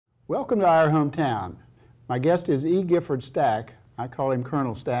Welcome to our hometown. My guest is E. Gifford Stack. I call him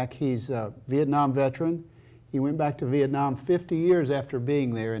Colonel Stack. He's a Vietnam veteran. He went back to Vietnam 50 years after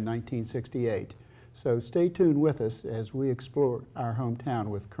being there in 1968. So stay tuned with us as we explore our hometown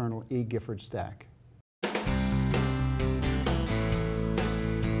with Colonel E. Gifford Stack.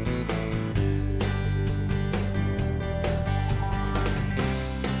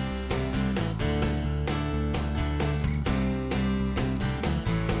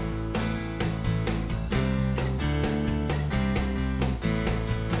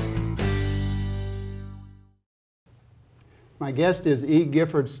 My guest is E.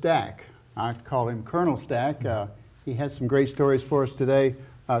 Gifford Stack. I call him Colonel Stack. He has some great stories for us today.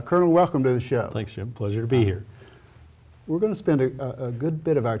 Colonel, welcome to the show. Thanks, Jim. Pleasure to be here. We're going to spend a good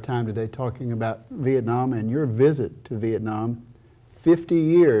bit of our time today talking about Vietnam and your visit to Vietnam 50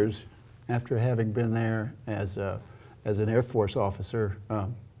 years after having been there as an Air Force officer,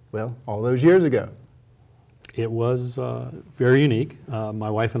 well, all those years ago. It was very unique. My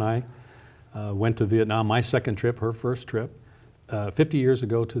wife and I went to Vietnam, my second trip, her first trip, 50 years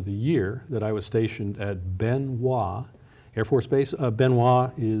ago to the year that I was stationed at Bien Hoa Air Force Base. Bien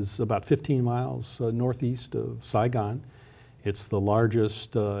Hoa is about 15 miles northeast of Saigon. It's the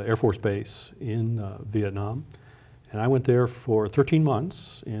largest Air Force base in Vietnam. And I went there for 13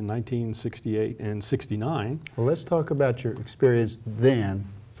 months in 1968 and 69. Well, let's talk about your experience then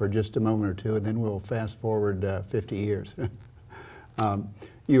for just a moment or two, and then we'll fast forward 50 years.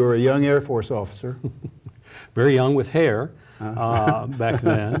 You were a young Air Force officer. Very young with hair back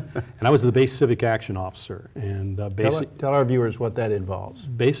then. And I was the base civic action officer. And tell our viewers what that involves.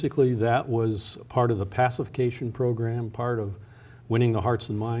 Basically, that was part of the pacification program, part of winning the hearts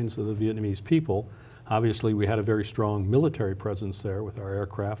and minds of the Vietnamese people. Obviously, we had a very strong military presence there with our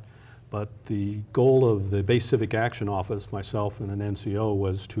aircraft. But the goal of the Base Civic Action Office, myself and an NCO,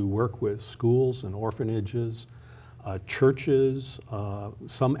 was to work with schools and orphanages, churches,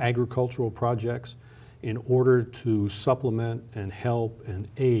 some agricultural projects, in order to supplement and help and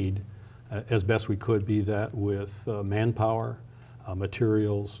aid as best we could, be that with manpower,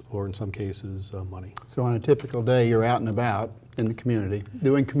 materials, or in some cases, money. So on a typical day, you're out and about in the community,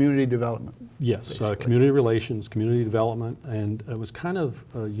 doing community development? Yes, community relations, community development, and it was kind of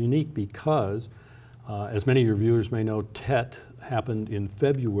unique because, as many of your viewers may know, Tet happened in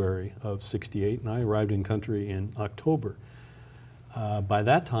February of '68, and I arrived in country in October. By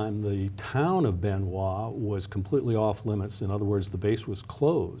that time, the town of Bien Hoa was completely off limits. In other words, the base was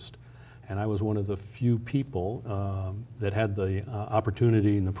closed. And I was one of the few people that had the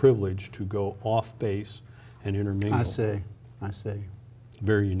opportunity and the privilege to go off base and intermingle. I see.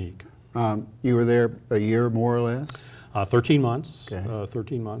 Very unique. You were there a year, more or less? 13 months. Okay.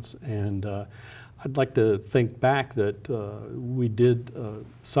 13 months. And I'd like to think back that we did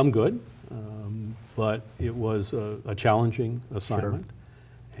some good. But it was a challenging assignment.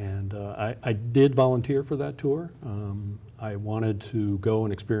 Sure. And I did volunteer for that tour. I wanted to go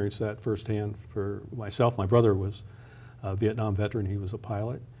and experience that firsthand for myself. My brother was a Vietnam veteran. He was a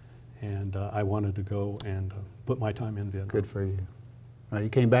pilot. And I wanted to go and put my time in Vietnam. Good for you. You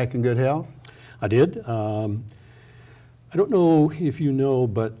came back in good health? I did. I don't know if you know,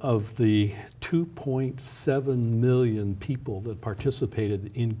 but of the 2.7 million people that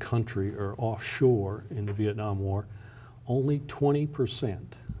participated in country or offshore in the Vietnam War, only 20%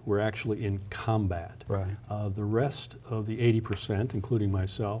 were actually in combat. Right. The rest of the 80%, including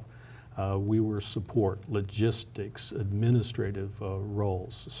myself, we were support, logistics, administrative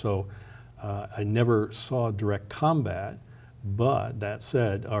roles. So I never saw direct combat, but that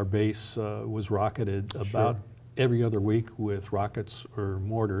said, our base was rocketed about every other week with rockets or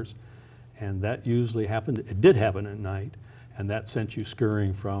mortars, and that usually happened. It did happen at night, and that sent you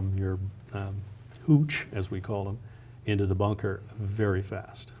scurrying from your hooch, as we call them, into the bunker very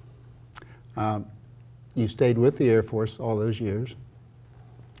fast. You stayed with the Air Force all those years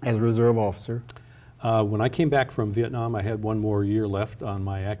as a reserve officer. When I came back from Vietnam, I had one more year left on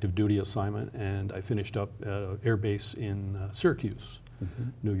my active duty assignment, and I finished up at an air base in Syracuse,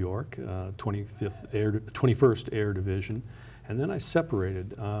 New York, 21st Air Division. And then I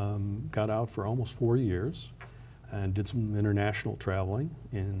separated, got out for almost 4 years, and did some international traveling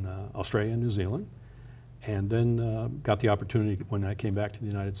in Australia and New Zealand. And then got the opportunity when I came back to the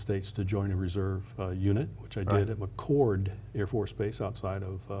United States to join a reserve unit, which I did at McChord Air Force Base outside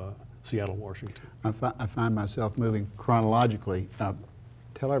of Seattle, Washington. I find myself moving chronologically.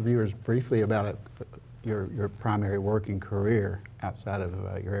 Tell our viewers briefly about your primary working career outside of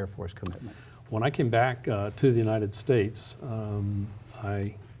your Air Force commitment. When I came back to the United States,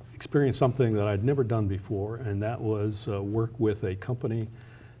 I experienced something that I'd never done before, and that was work with a company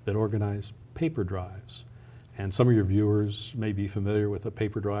that organized paper drives. And some of your viewers may be familiar with a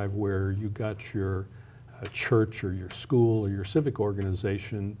paper drive where you got your church or your school or your civic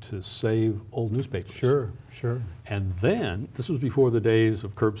organization to save old newspapers. Sure, sure. And then, this was before the days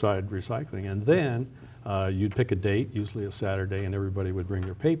of curbside recycling, and then you'd pick a date, usually a Saturday, and everybody would bring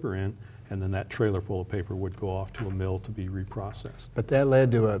their paper in, and then that trailer full of paper would go off to a mill to be reprocessed. But that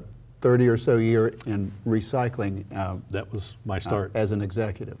led to a 30 or so year in recycling. That was my start. As an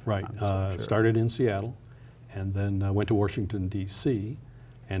executive. Right. Sure. Started in Seattle, and then went to Washington, D.C.,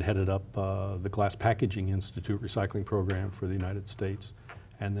 and headed up the Glass Packaging Institute recycling program for the United States,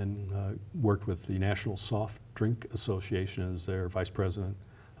 and then worked with the National Soft Drink Association as their vice president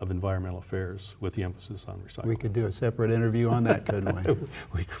of environmental affairs, with the emphasis on recycling. We could do a separate interview on that, couldn't we?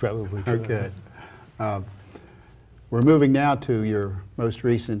 We probably could. Okay. We're moving now to your most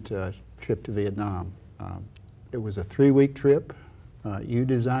recent trip to Vietnam. It was a 3-week trip. You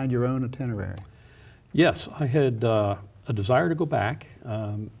designed your own itinerary. Yes, I had a desire to go back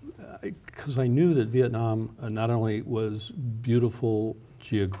because I knew that Vietnam not only was beautiful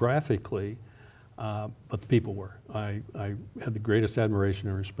geographically, but the people were. I had the greatest admiration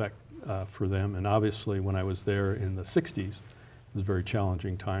and respect for them, and obviously when I was there in the 60s, it was a very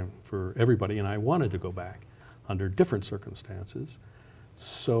challenging time for everybody, and I wanted to go back under different circumstances.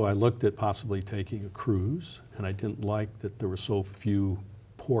 So I looked at possibly taking a cruise, and I didn't like that there were so few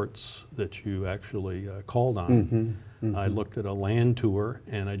ports that you actually called on. Mm-hmm, mm-hmm. I looked at a land tour,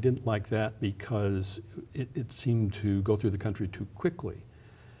 and I didn't like that because it seemed to go through the country too quickly.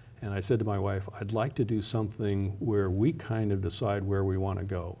 And I said to my wife, I'd like to do something where we kind of decide where we want to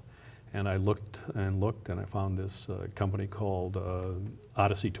go. And I looked and looked, and I found this company called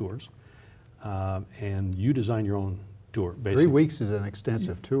Odyssey Tours. And you design your own tour, basically. 3 weeks is an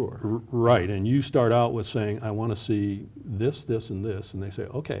extensive tour. Right, and you start out with saying, I want to see this, this, and this, and they say,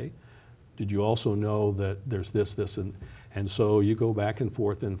 okay, did you also know that there's this, this, and so you go back and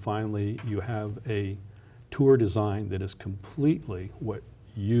forth, and finally you have a tour design that is completely what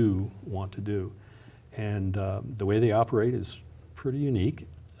you want to do. And the way they operate is pretty unique.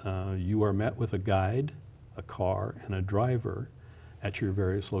 You are met with a guide, a car, and a driver at your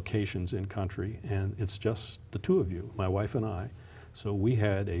various locations in country, and it's just the two of you, my wife and I. So we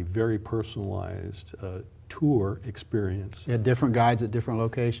had a very personalized tour experience. You had different guides at different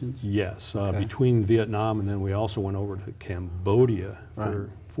locations? Yes, Okay. between Vietnam, and then we also went over to Cambodia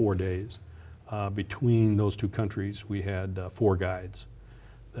for 4 days. Between those two countries, we had 4 guides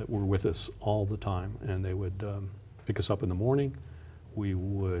that were with us all the time, and they would pick us up in the morning. We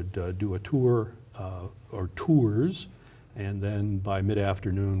would do a tour or tours, and then by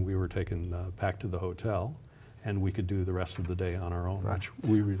mid-afternoon we were taken back to the hotel, and we could do the rest of the day on our own, Right. which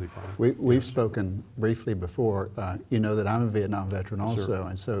we really found. We've spoken briefly before. You know that I'm a Vietnam veteran also, Sure.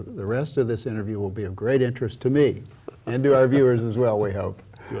 and so the rest of this interview will be of great interest to me and to our viewers as well, we hope.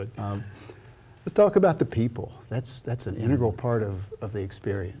 Good. Let's talk about the people. That's an integral part of the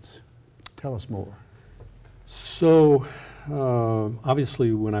experience. Tell us more. So,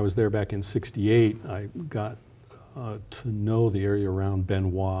 obviously when I was there back in '68, I got to know the area around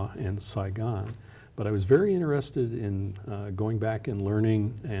Ben Hoa and Saigon. But I was very interested in going back and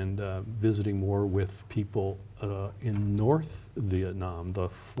learning and visiting more with people in North Vietnam, the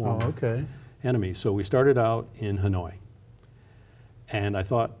former enemy. So we started out in Hanoi. And I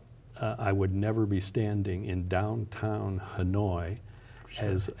thought I would never be standing in downtown Hanoi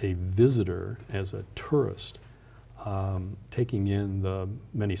as a visitor, as a tourist, taking in the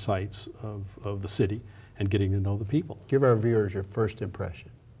many sights of the city and getting to know the people. Give our viewers your first impression.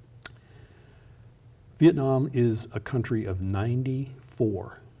 Vietnam is a country of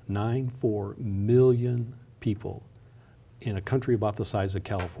 94 million people in a country about the size of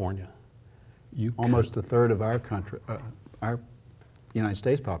California. Almost a third of our country, our United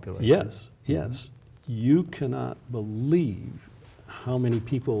States population. Yes, yes. You cannot believe how many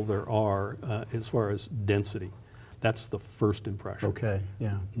people there are as far as density. That's the first impression. Okay,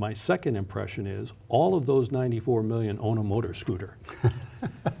 yeah. My second impression is all of those 94 million own a motor scooter.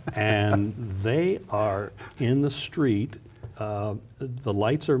 And they are in the street. The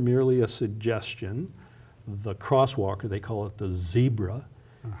lights are merely a suggestion. The crosswalk, or they call it the zebra,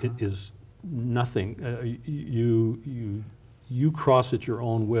 it is nothing. You cross at your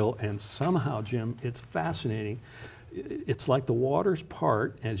own will, and somehow, Jim, it's fascinating. It's like the waters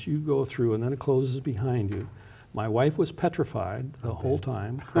part as you go through, and then it closes behind you. My wife was petrified the whole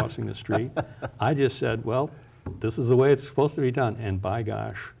time crossing the street. I just said, well, this is the way it's supposed to be done. And by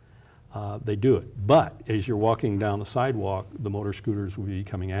gosh, they do it. But as you're walking down the sidewalk, the motor scooters will be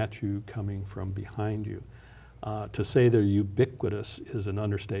coming at you, coming from behind you. To say they're ubiquitous is an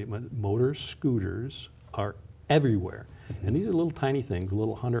understatement. Motor scooters are everywhere. And these are little tiny things,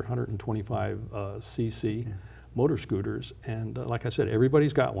 little 100, 125 cc motor scooters. And like I said,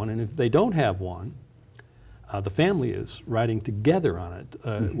 everybody's got one. And if they don't have one, the family is riding together on it.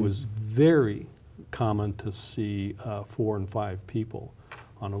 It was very common to see 4 and 5 people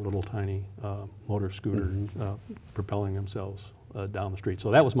on a little tiny motor scooter propelling themselves down the street.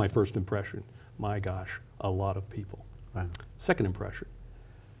 So that was my first impression. My gosh, a lot of people. Wow. Second impression,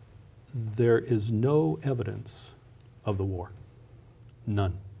 there is no evidence of the war.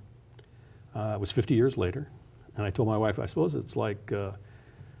 None. It was 50 years later, and I told my wife, I suppose it's like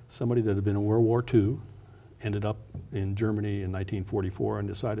somebody that had been in World War II, ended up in Germany in 1944 and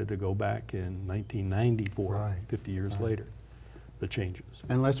decided to go back in 1994, Right. 50 years later. The changes.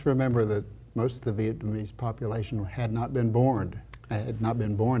 And let's remember that most of the Vietnamese population had not been born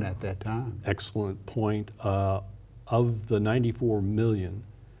at that time. Excellent point. Of the 94 million,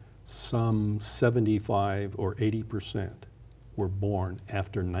 some 75 or 80% were born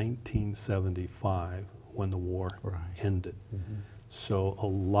after 1975 when the war ended. So a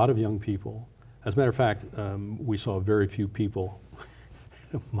lot of young people. As a matter of fact, we saw very few people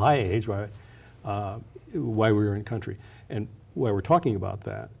my age while we were in country. And while we're talking about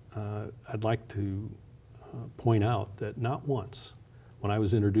that, I'd like to point out that not once, when I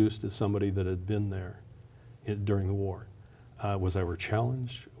was introduced as somebody that had been there during the war, was I ever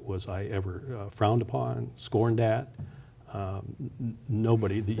challenged? Was I ever frowned upon, scorned at?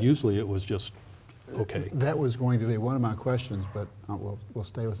 Nobody. Usually it was just okay. That was going to be one of my questions, but we'll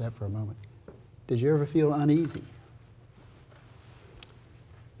stay with that for a moment. Did you ever feel uneasy?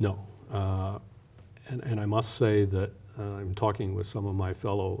 No. And I must say that I'm talking with some of my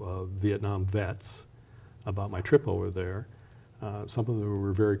fellow Vietnam vets about my trip over there. Some of them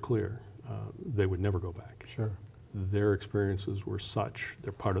were very clear. They would never go back. Sure. Their experiences were such,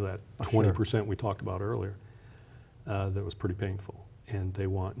 they're part of that 20% we talked about earlier, that was pretty painful. And they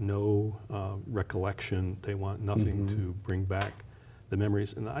want no recollection. They want nothing to bring back the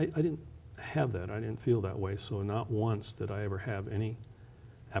memories. And I didn't have that. I didn't feel that way. So not once did I ever have any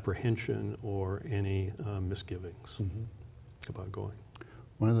apprehension or any misgivings about going.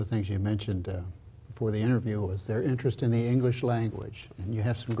 One of the things you mentioned before the interview was their interest in the English language, and you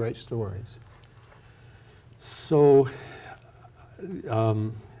have some great stories. So, 3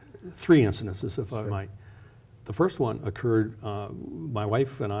 incidences, if I might. The first one occurred, my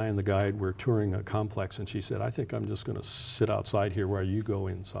wife and I and the guide were touring a complex, and she said, I think I'm just going to sit outside here while you go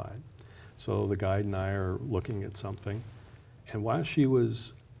inside. So the guide and I are looking at something, and while she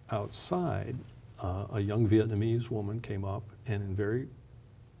was outside, a young Vietnamese woman came up and in very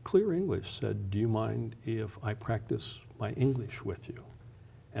clear English said, do you mind if I practice my English with you?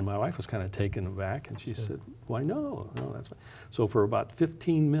 And my wife was kind of taken aback, and she said, why no, that's fine. So for about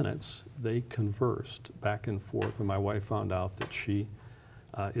 15 minutes, they conversed back and forth, and my wife found out that she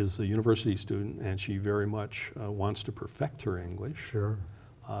is a university student, and she very much wants to perfect her English to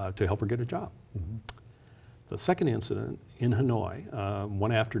help her get a job. The second incident in Hanoi,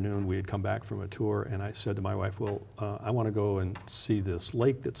 one afternoon we had come back from a tour, and I said to my wife, well, I want to go and see this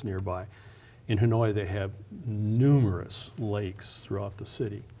lake that's nearby. In Hanoi, they have numerous lakes throughout the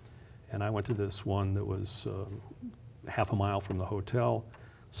city. And I went to this one that was half a mile from the hotel,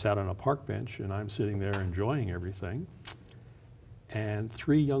 sat on a park bench, and I'm sitting there enjoying everything. And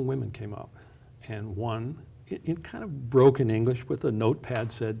 3 young women came up. And one, in kind of broken English with a notepad,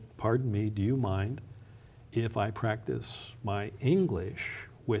 said, pardon me, do you mind if I practice my English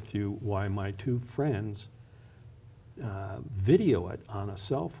with you while my 2 friends video it on a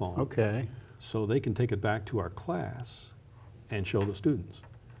cell phone? Okay. So they can take it back to our class and show the students.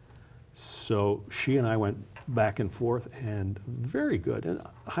 So she and I went back and forth, and very good, and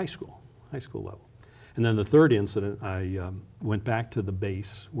high school level. And then the third incident, I went back to the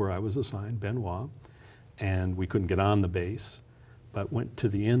base where I was assigned, Benoit, and we couldn't get on the base, but went to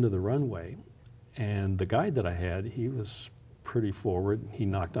the end of the runway, and the guide that I had, he was pretty forward. He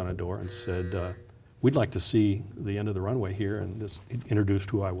knocked on a door and said, we'd like to see the end of the runway here, and this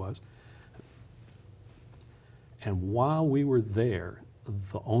introduced who I was. And while we were there,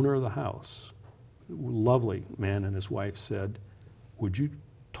 the owner of the house, lovely man and his wife, said, would you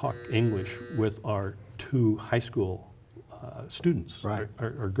talk English with our 2 high school students,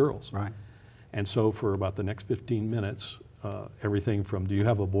 or girls? Right. And so for about the next 15 minutes, everything from do you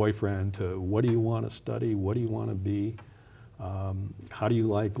have a boyfriend to what do you want to study, what do you want to be, how do you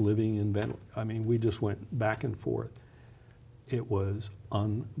like living in Benton? I mean, we just went back and forth. It was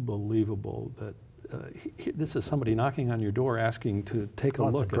unbelievable that this is somebody knocking on your door asking to take a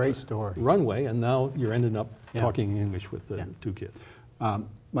look It's a great at the story. runway, and now you're ending up Yeah. talking English with the Yeah. two kids.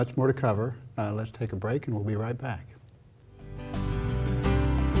 Much more to cover. Let's take a break and we'll be right back.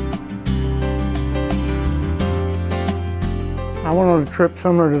 I went on a trip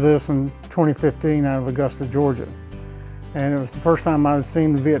similar to this in 2015 out of Augusta, Georgia. And it was the first time I'd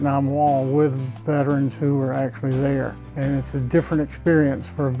seen the Vietnam Wall with veterans who were actually there. And it's a different experience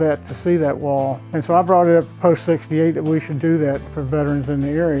for a vet to see that wall. And so I brought it up post 68 that we should do that for veterans in the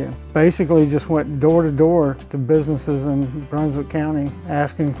area. Basically just went door to door to businesses in Brunswick County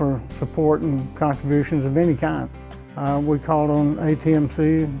asking for support and contributions of any kind. We called on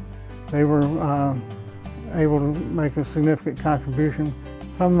ATMC. They were able to make a significant contribution.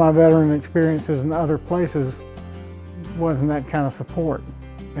 Some of my veteran experiences in other places wasn't that kind of support,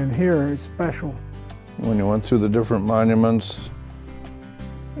 and here it's special. When you went through the different monuments,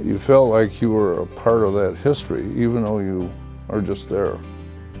 you felt like you were a part of that history, even though you are just there.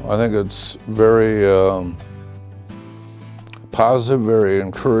 I think it's very positive, very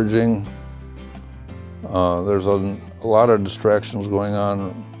encouraging. There's a lot of distractions going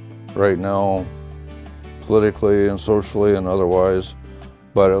on right now, politically and socially and otherwise,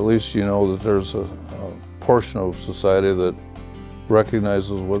 but at least you know that there's a portion of society that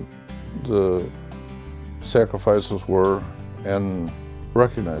recognizes what the sacrifices were and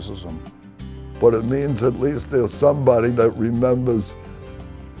recognizes them. But it means at least there's somebody that remembers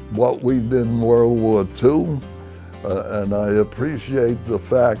what we did in World War II, and I appreciate the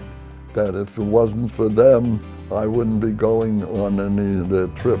fact that if it wasn't for them, I wouldn't be going on any of their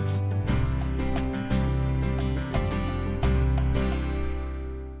trips.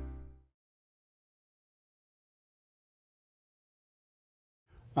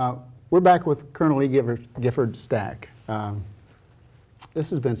 We're back with Colonel E. Gifford Stack. This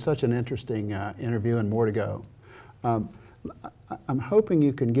has been such an interesting interview and more to go. I'm hoping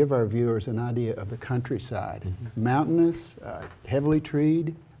you can give our viewers an idea of the countryside. Mm-hmm. Mountainous, heavily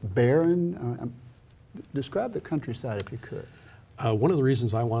treed, barren. Describe the countryside if you could. One of the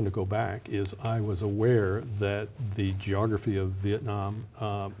reasons I wanted to go back is I was aware that the geography of Vietnam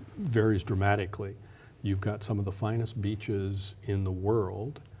varies dramatically. You've got some of the finest beaches in the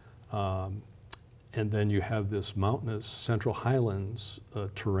world, and then you have this mountainous Central Highlands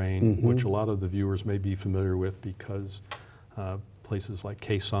terrain, mm-hmm. which a lot of the viewers may be familiar with because places like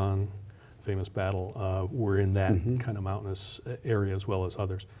Khe Sanh, famous battle, were in that mm-hmm. kind of mountainous area as well as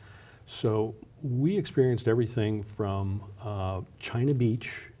others. So we experienced everything from China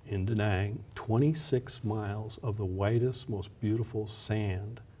Beach in Da Nang, 26 miles of the whitest, most beautiful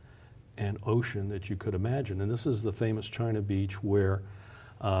sand and ocean that you could imagine. And this is the famous China Beach where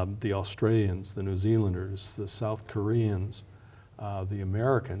the Australians, the New Zealanders, the South Koreans, the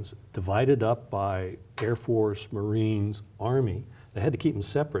Americans, divided up by Air Force, Marines, Army. They had to keep them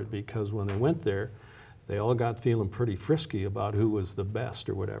separate because when they went there, they all got feeling pretty frisky about who was the best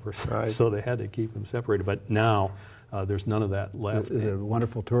or whatever. Right. So they had to keep them separated. But now there's none of that left. Is it a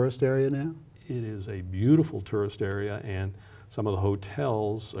wonderful tourist area now? It is a beautiful tourist area, and some of the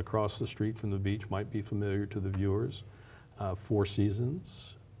hotels across the street from the beach might be familiar to the viewers. Four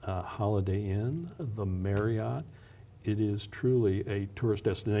Seasons, Holiday Inn, the Marriott. It is truly a tourist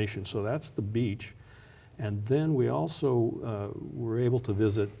destination. So that's the beach. And then we also were able to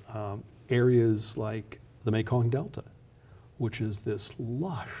visit areas like the Mekong Delta, which is this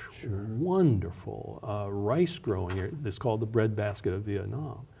lush, sure. wonderful rice growing area. It's called the breadbasket of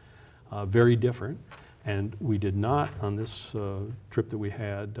Vietnam. Very different. And we did not, on this trip that we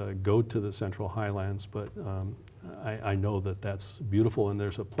had, go to the Central Highlands, but I know that that's beautiful. And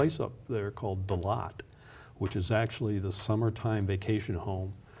there's a place up there called Dalat, which is actually the summertime vacation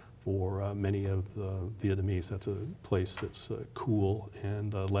home for many of the Vietnamese. That's a place that's cool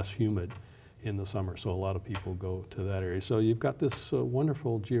and less humid in the summer. So a lot of people go to that area. So you've got this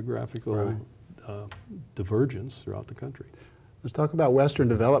wonderful geographical right. Divergence throughout the country. Let's talk about Western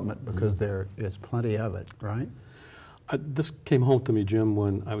development because mm-hmm. there is plenty of it, right? This came home to me, Jim,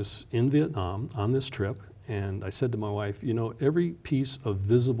 when I was in Vietnam on this trip, and I said to my wife, you know, every piece of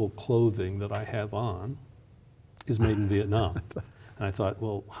visible clothing that I have on is made in Vietnam. And I thought,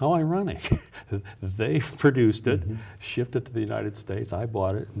 well, how ironic. They produced it, mm-hmm. shipped it to the United States, I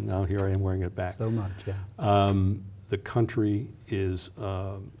bought it, and now here I am wearing it back. So much, yeah. The country is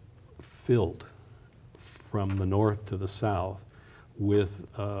filled from the north to the south with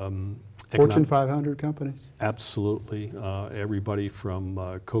Fortune 500 companies? Absolutely. Everybody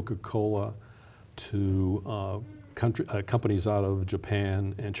from Coca-Cola to companies out of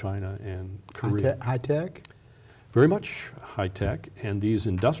Japan and China and Korea. High tech? very much high tech, and these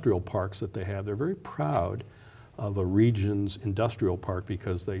industrial parks that they have, they're very proud of a region's industrial park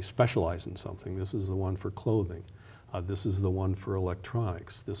because they specialize in something. This is the one for clothing. This is the one for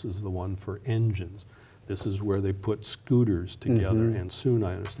electronics. This is the one for engines. This is where they put scooters together, and soon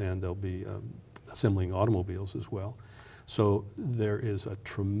I understand they'll be assembling automobiles as well. So there is a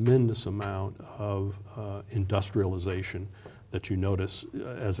tremendous amount of industrialization that you notice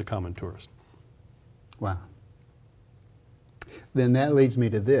as a common tourist. Wow. Then that leads me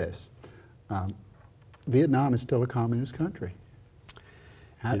to this. Vietnam is still a communist country.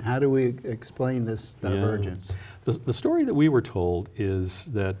 How do we explain this divergence? Yeah. The story that we were told is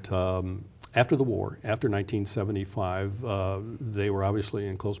that after the war, after 1975, they were obviously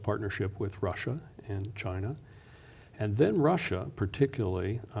in close partnership with Russia and China. And then Russia,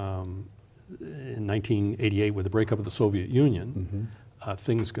 particularly in 1988 with the breakup of the Soviet Union,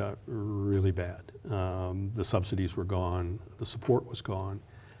 things got really bad. The subsidies were gone, the support was gone,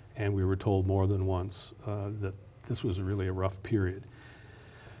 and we were told more than once that this was really a rough period.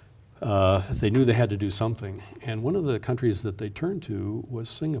 They knew they had to do something, and one of the countries that they turned to was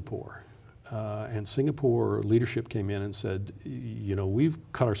Singapore. And Singapore leadership came in and said, you know, we've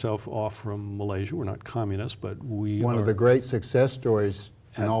cut ourselves off from Malaysia. We're not communists, but we One of the great success stories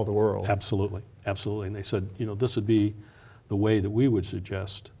in all the world. Absolutely, absolutely. And they said, you know, this would be the way that we would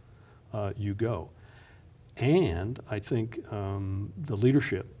suggest you go. And I think the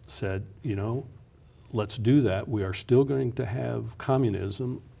leadership said, you know, let's do that. We are still going to have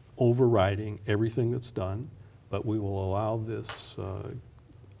communism overriding everything that's done, but we will allow this,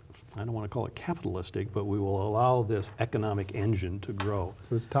 I don't want to call it capitalistic, but we will allow this economic engine to grow.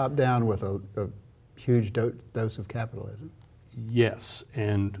 So it's top down with a huge dose of capitalism. Yes,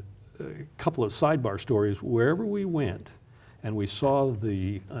 and a couple of sidebar stories. Wherever we went and we saw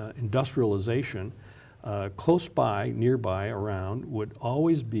the industrialization, close by, nearby, around, would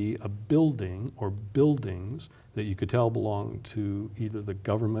always be a building or buildings that you could tell belonged to either the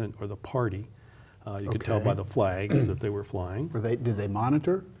government or the party. You could tell by the flags that they were flying. Did they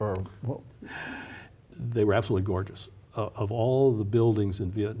monitor, or what? They were absolutely gorgeous. Of all the buildings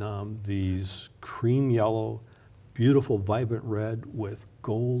in Vietnam, these cream yellow, beautiful vibrant red with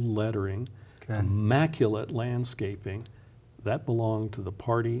gold lettering, immaculate landscaping, that belonged to the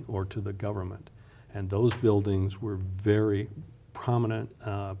party or to the government. And those buildings were very prominent,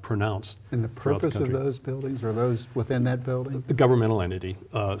 pronounced. And the purpose of those buildings, or those within that building? A governmental entity.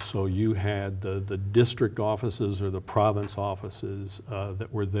 So you had the district offices or the province offices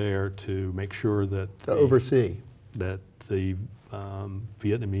that were there to make sure that To oversee. That the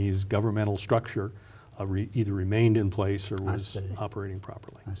Vietnamese governmental structure either remained in place or was operating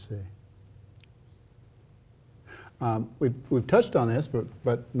properly. I see. We've touched on this,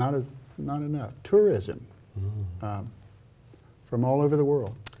 but not enough. Tourism. From all over the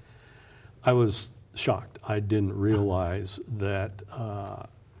world. I was shocked. I didn't realize that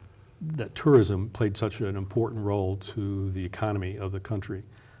that tourism played such an important role to the economy of the country.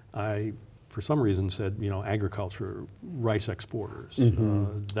 I, for some reason, said, you know, agriculture, rice exporters.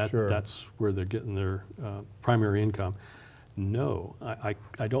 That's where they're getting their primary income. No,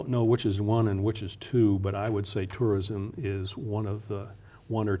 I don't know which is one and which is two, but I would say tourism is one of the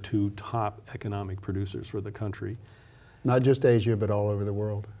one or two top economic producers for the country. Not just Asia, but all over the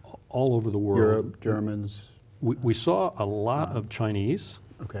world. All over the world. Europe, Germans. We saw a lot of Chinese.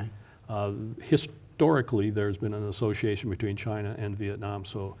 Okay. Historically, there's been an association between China and Vietnam,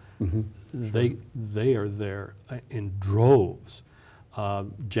 so they are there in droves.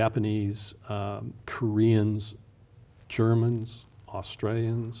 Japanese, Koreans, Germans,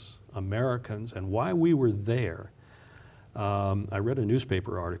 Australians, Americans, and while we were there, I read a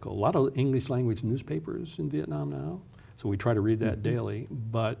newspaper article. A lot of English language newspapers in Vietnam now. So we try to read that daily,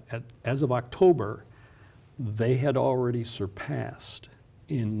 but as of October, they had already surpassed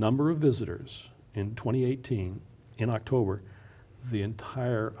in number of visitors in 2018, in October, the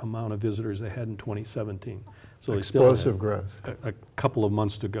entire amount of visitors they had in 2017. So they still had growth. A couple of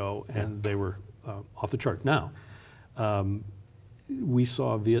months to go, and they were off the chart. Now, we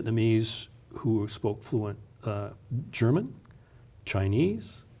saw Vietnamese who spoke fluent German,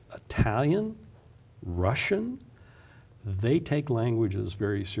 Chinese, Italian, Russian. They take languages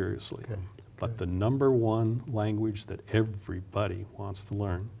very seriously, but the number one language that everybody wants to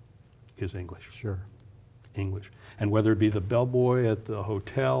learn is English. Sure. English. And whether it be the bellboy at the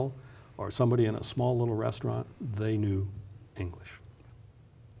hotel or somebody in a small little restaurant, they knew English.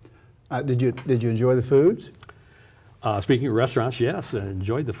 Did you enjoy the foods? Speaking of restaurants, yes, I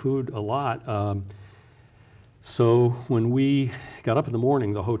enjoyed the food a lot. So when we got up in the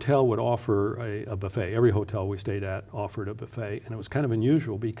morning, the hotel would offer a buffet. Every hotel we stayed at offered a buffet, and it was kind of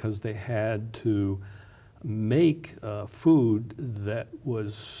unusual because they had to make food that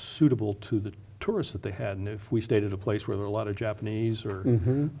was suitable to the tourists that they had. And if we stayed at a place where there were a lot of Japanese or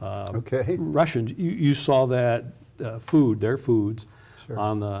Okay. Russians, you saw that their foods, Sure.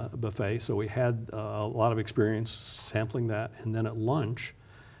 on the buffet. So we had a lot of experience sampling that. And then at lunch,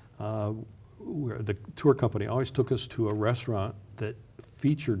 where the tour company always took us to a restaurant that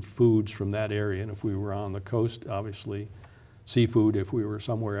featured foods from that area. And if we were on the coast, obviously seafood. If we were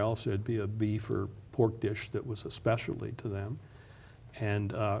somewhere else, it'd be a beef or pork dish that was a specialty to them.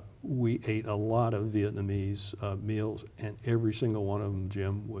 And we ate a lot of Vietnamese meals, and every single one of them,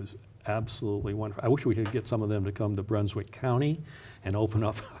 Jim, was absolutely wonderful. I wish we could get some of them to come to Brunswick County and open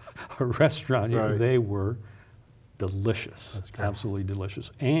up a restaurant here. Right. They were delicious, That's great. absolutely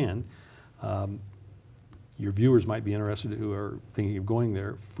delicious. And your viewers might be interested who are thinking of going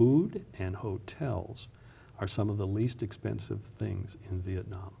there. Food and hotels are some of the least expensive things in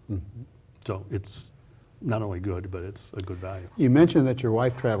Vietnam. So it's not only good, but it's a good value. You mentioned that your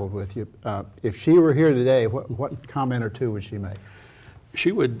wife traveled with you. If she were here today, what comment or two would she make?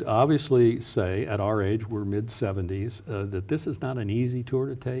 She would obviously say, at our age, we're mid-70s, that this is not an easy tour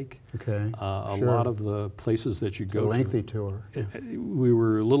to take. Okay, A sure. lot of the places that you It's go a to. lengthy tour. We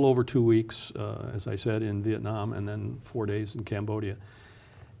were a little over 2 weeks, as I said, in Vietnam, and then 4 days in Cambodia.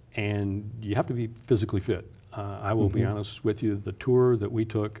 And you have to be physically fit. I will be honest with you, the tour that we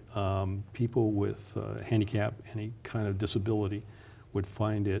took, people with handicap, any kind of disability, would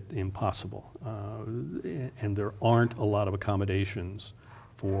find it impossible. And there aren't a lot of accommodations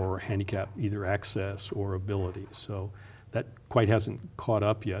for handicap, either access or ability. So that quite hasn't caught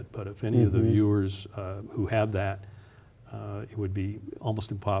up yet, but if any of the viewers who have that, it would be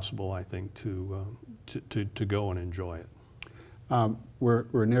almost impossible, I think, to go and enjoy it.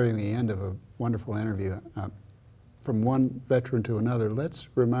 We're nearing the end of a wonderful interview. From one veteran to another, let's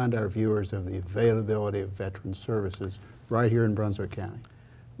remind our viewers of the availability of veteran services right here in Brunswick County.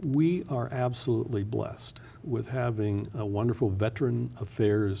 We are absolutely blessed with having a wonderful Veteran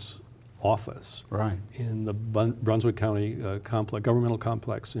Affairs office Right. in the Brunswick County governmental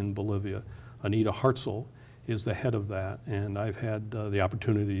complex in Bolivia. Anita Hartzell is the head of that, and I've had the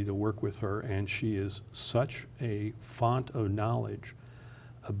opportunity to work with her, and she is such a font of knowledge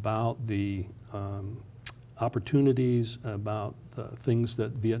about the opportunities, about the things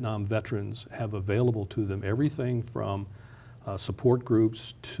that Vietnam veterans have available to them, everything from support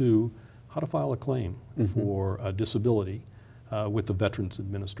groups to how to file a claim for a disability with the Veterans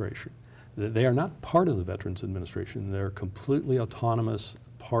Administration. They are not part of the Veterans Administration. They're completely autonomous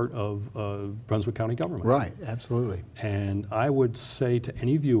part of Brunswick County government. Right, absolutely. And I would say to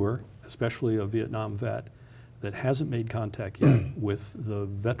any viewer, especially a Vietnam vet, that hasn't made contact yet with the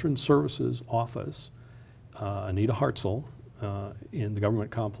Veteran Services Office, Anita Hartzell, in the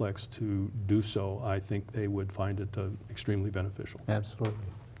government complex, to do so. I think they would find it extremely beneficial. Absolutely.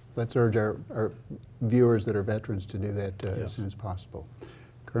 Let's urge our viewers that are veterans to do that as Yes. soon as possible.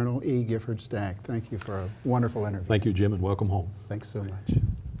 Colonel E. Gifford Stack, thank you for a wonderful interview. Thank you, Jim, and welcome home. Thanks so much.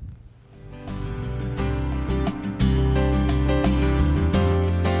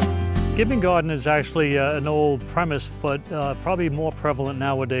 Giving garden is actually an old premise, but probably more prevalent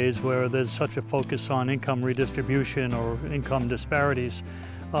nowadays, where there's such a focus on income redistribution or income disparities,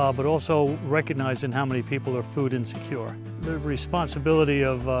 but also recognizing how many people are food insecure. The responsibility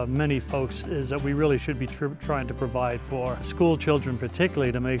of many folks is that we really should be trying to provide for school children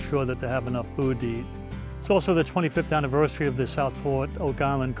particularly, to make sure that they have enough food to eat. It's also the 25th anniversary of the Southport Oak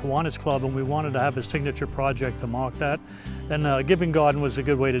Island Kiwanis Club, and we wanted to have a signature project to mark that. And Giving Garden was a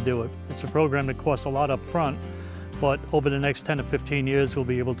good way to do it. It's a program that costs a lot up front, but over the next 10 to 15 years, we'll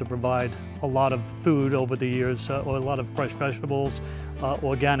be able to provide a lot of food over the years, or a lot of fresh vegetables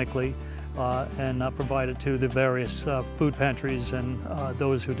organically, and provide it to the various food pantries and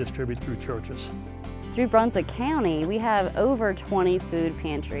those who distribute through churches. Through Brunswick County, we have over 20 food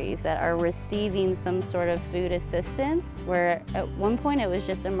pantries that are receiving some sort of food assistance, where at one point it was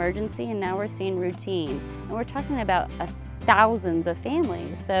just emergency and now we're seeing routine. And we're talking about thousands of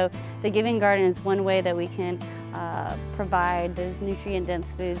families. So the Giving Garden is one way that we can provide those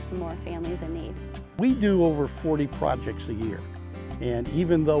nutrient-dense foods to more families in need. We do over 40 projects a year. And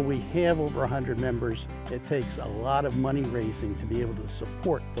even though we have over 100 members, it takes a lot of money raising to be able to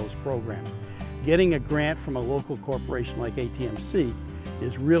support those programs. Getting a grant from a local corporation like ATMC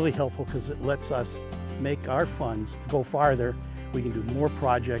is really helpful because it lets us make our funds go farther. We can do more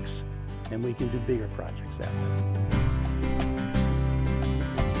projects and we can do bigger projects that way.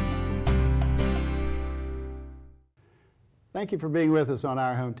 Thank you for being with us on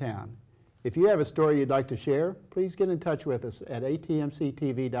Our Hometown. If you have a story you'd like to share, please get in touch with us at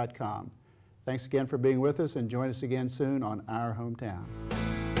atmctv.com. Thanks again for being with us, and join us again soon on Our Hometown.